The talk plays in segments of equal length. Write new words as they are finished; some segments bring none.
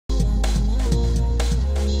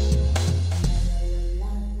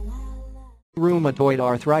Rheumatoid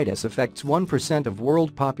arthritis affects 1% of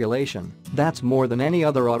world population, that's more than any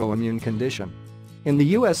other autoimmune condition. In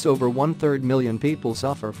the US, over 1/3 million people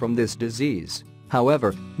suffer from this disease.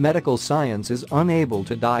 However, medical science is unable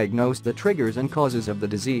to diagnose the triggers and causes of the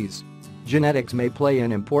disease. Genetics may play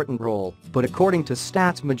an important role, but according to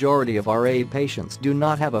stats, majority of RA patients do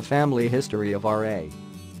not have a family history of RA.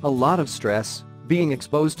 A lot of stress, being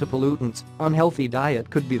exposed to pollutants, unhealthy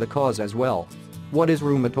diet could be the cause as well. What is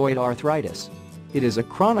rheumatoid arthritis? It is a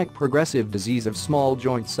chronic progressive disease of small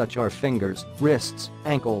joints such as fingers, wrists,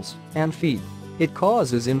 ankles, and feet. It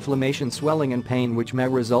causes inflammation, swelling and pain which may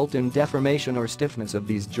result in deformation or stiffness of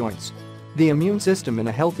these joints. The immune system in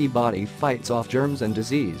a healthy body fights off germs and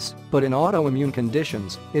disease, but in autoimmune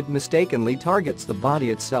conditions, it mistakenly targets the body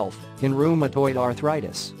itself. In rheumatoid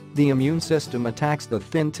arthritis, the immune system attacks the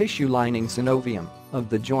thin tissue lining synovium of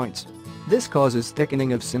the joints. This causes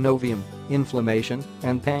thickening of synovium, inflammation,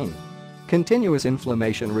 and pain. Continuous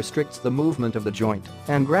inflammation restricts the movement of the joint,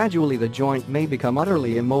 and gradually the joint may become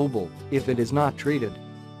utterly immobile if it is not treated.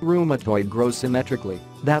 Rheumatoid grows symmetrically,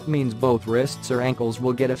 that means both wrists or ankles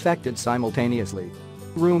will get affected simultaneously.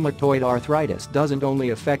 Rheumatoid arthritis doesn't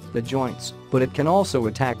only affect the joints, but it can also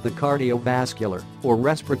attack the cardiovascular or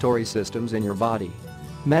respiratory systems in your body.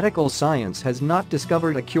 Medical science has not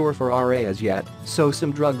discovered a cure for RA as yet, so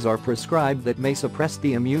some drugs are prescribed that may suppress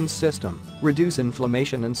the immune system, reduce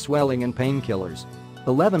inflammation and swelling, and painkillers.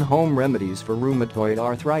 11 home remedies for rheumatoid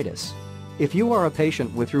arthritis. If you are a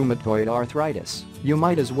patient with rheumatoid arthritis, you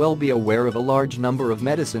might as well be aware of a large number of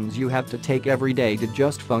medicines you have to take every day to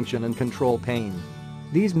just function and control pain.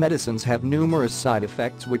 These medicines have numerous side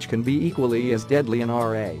effects which can be equally as deadly in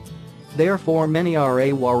RA. Therefore, many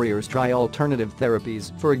RA warriors try alternative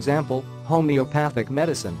therapies, for example, homeopathic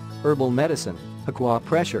medicine, herbal medicine,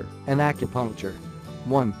 acupressure, and acupuncture.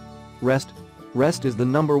 1. Rest. Rest is the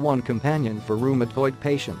 #1 companion for rheumatoid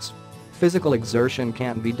patients. Physical exertion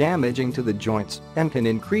can be damaging to the joints and can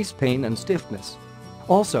increase pain and stiffness.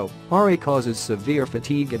 Also, RA causes severe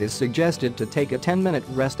fatigue. It is suggested to take a 10-minute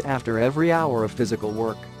rest after every hour of physical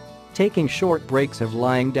work. Taking short breaks of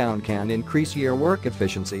lying down can increase your work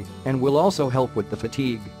efficiency and will also help with the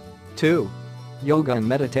fatigue. 2. Yoga and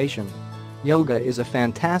meditation. Yoga is a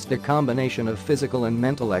fantastic combination of physical and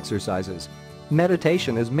mental exercises.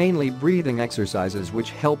 Meditation is mainly breathing exercises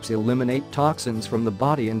which helps eliminate toxins from the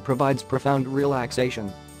body and provides profound relaxation.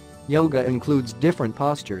 Yoga includes different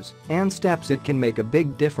postures and steps. It can make a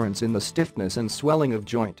big difference in the stiffness and swelling of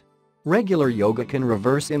joint. Regular yoga can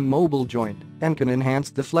reverse immobile joint and can enhance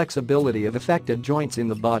the flexibility of affected joints in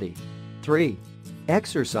the body. 3.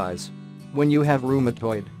 Exercise. When you have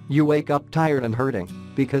rheumatoid, you wake up tired and hurting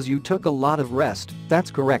because you took a lot of rest. That's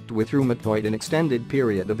correct. With rheumatoid, an extended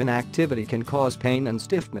period of inactivity can cause pain and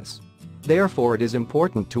stiffness. Therefore, it is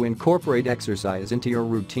important to incorporate exercise into your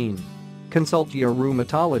routine. Consult your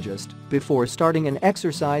rheumatologist before starting an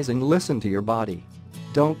exercise and listen to your body.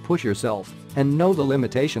 Don't push yourself and know the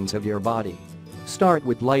limitations of your body. Start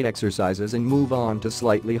with light exercises and move on to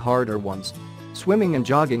slightly harder ones. Swimming and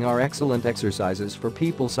jogging are excellent exercises for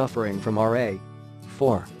people suffering from RA.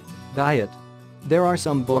 4. Diet. There are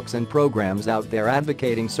some books and programs out there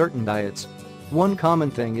advocating certain diets. One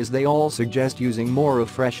common thing is they all suggest using more of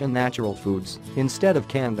fresh and natural foods instead of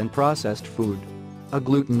canned and processed food. A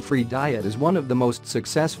gluten-free diet is one of the most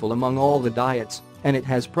successful among all the diets, and it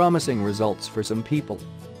has promising results for some people.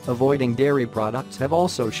 Avoiding dairy products have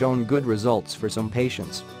also shown good results for some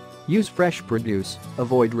patients. Use fresh produce,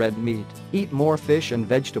 avoid red meat, eat more fish and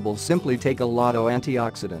vegetables, simply take a lot of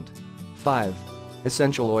antioxidant. 5.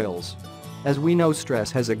 Essential oils. As we know, stress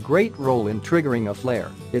has a great role in triggering a flare.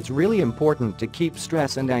 It's really important to keep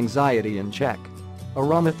stress and anxiety in check.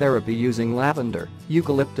 Aromatherapy using lavender,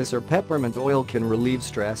 eucalyptus or peppermint oil can relieve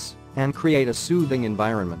stress and create a soothing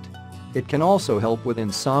environment. It can also help with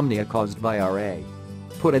insomnia caused by RA.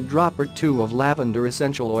 Put a drop or two of lavender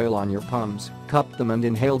essential oil on your palms, cup them and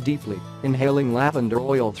inhale deeply. Inhaling lavender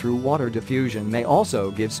oil through water diffusion may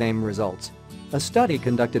also give same results. A study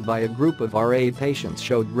conducted by a group of RA patients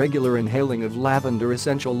showed regular inhaling of lavender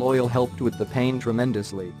essential oil helped with the pain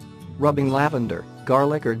tremendously. Rubbing lavender,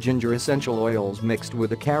 garlic or ginger essential oils mixed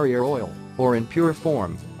with a carrier oil, or in pure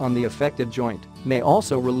form, on the affected joint may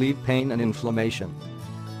also relieve pain and inflammation.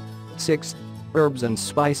 6. Herbs and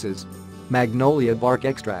spices. Magnolia bark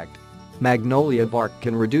extract. Magnolia bark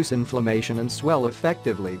can reduce inflammation and swell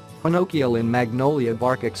effectively. Pinoculin in magnolia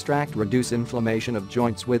bark extract reduce inflammation of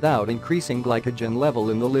joints without increasing glycogen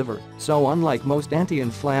level in the liver, so unlike most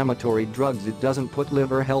anti-inflammatory drugs, it doesn't put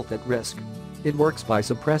liver health at risk. It works by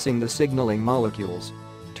suppressing the signaling molecules.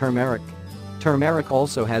 Turmeric. Turmeric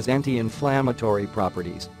also has anti-inflammatory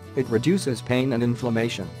properties. It reduces pain and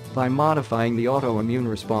inflammation by modifying the autoimmune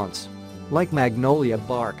response. Like magnolia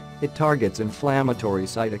bark, it targets inflammatory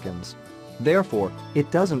cytokines. Therefore,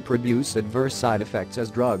 it doesn't produce adverse side effects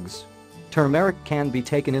as drugs. Turmeric can be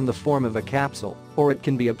taken in the form of a capsule, or it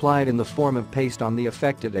can be applied in the form of paste on the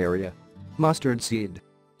affected area. Mustard seed.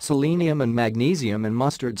 Selenium and magnesium in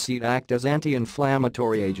mustard seed act as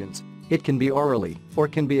anti-inflammatory agents. It can be orally or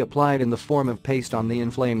can be applied in the form of paste on the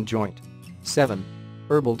inflamed joint. 7.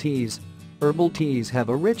 Herbal teas. Herbal teas have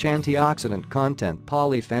a rich antioxidant content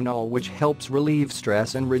polyphenol which helps relieve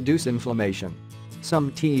stress and reduce inflammation.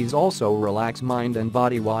 Some teas also relax mind and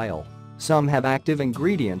body while some have active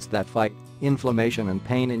ingredients that fight inflammation and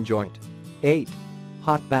pain in joint. 8.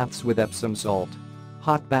 Hot baths with Epsom salt.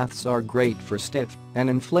 Hot baths are great for stiff and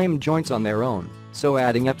inflamed joints on their own, so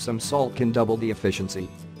adding Epsom salt can double the efficiency.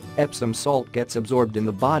 Epsom salt gets absorbed in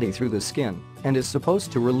the body through the skin and is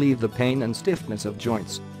supposed to relieve the pain and stiffness of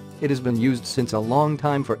joints. It has been used since a long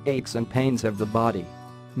time for aches and pains of the body.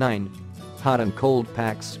 9. Hot and cold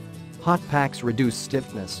packs. Hot packs reduce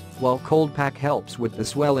stiffness, while cold pack helps with the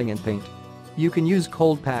swelling and pain. You can use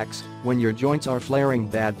cold packs when your joints are flaring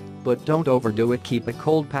bad, but don't overdo it. Keep a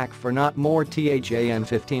cold pack for not more than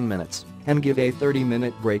 15 minutes and give a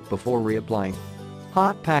 30-minute break before reapplying.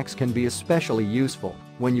 Hot packs can be especially useful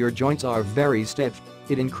when your joints are very stiff.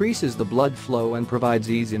 It increases the blood flow and provides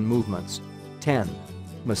ease in movements. 10.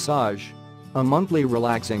 Massage. A monthly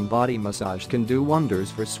relaxing body massage can do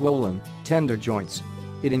wonders for swollen, tender joints.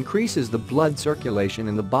 It increases the blood circulation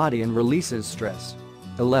in the body and releases stress.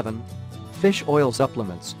 11. Fish oil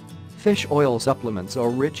supplements. Fish oil supplements are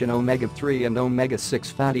rich in omega-3 and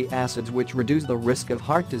omega-6 fatty acids which reduce the risk of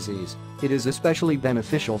heart disease. It is especially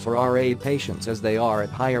beneficial for RA patients as they are at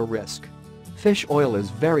higher risk. Fish oil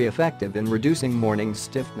is very effective in reducing morning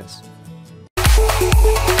stiffness.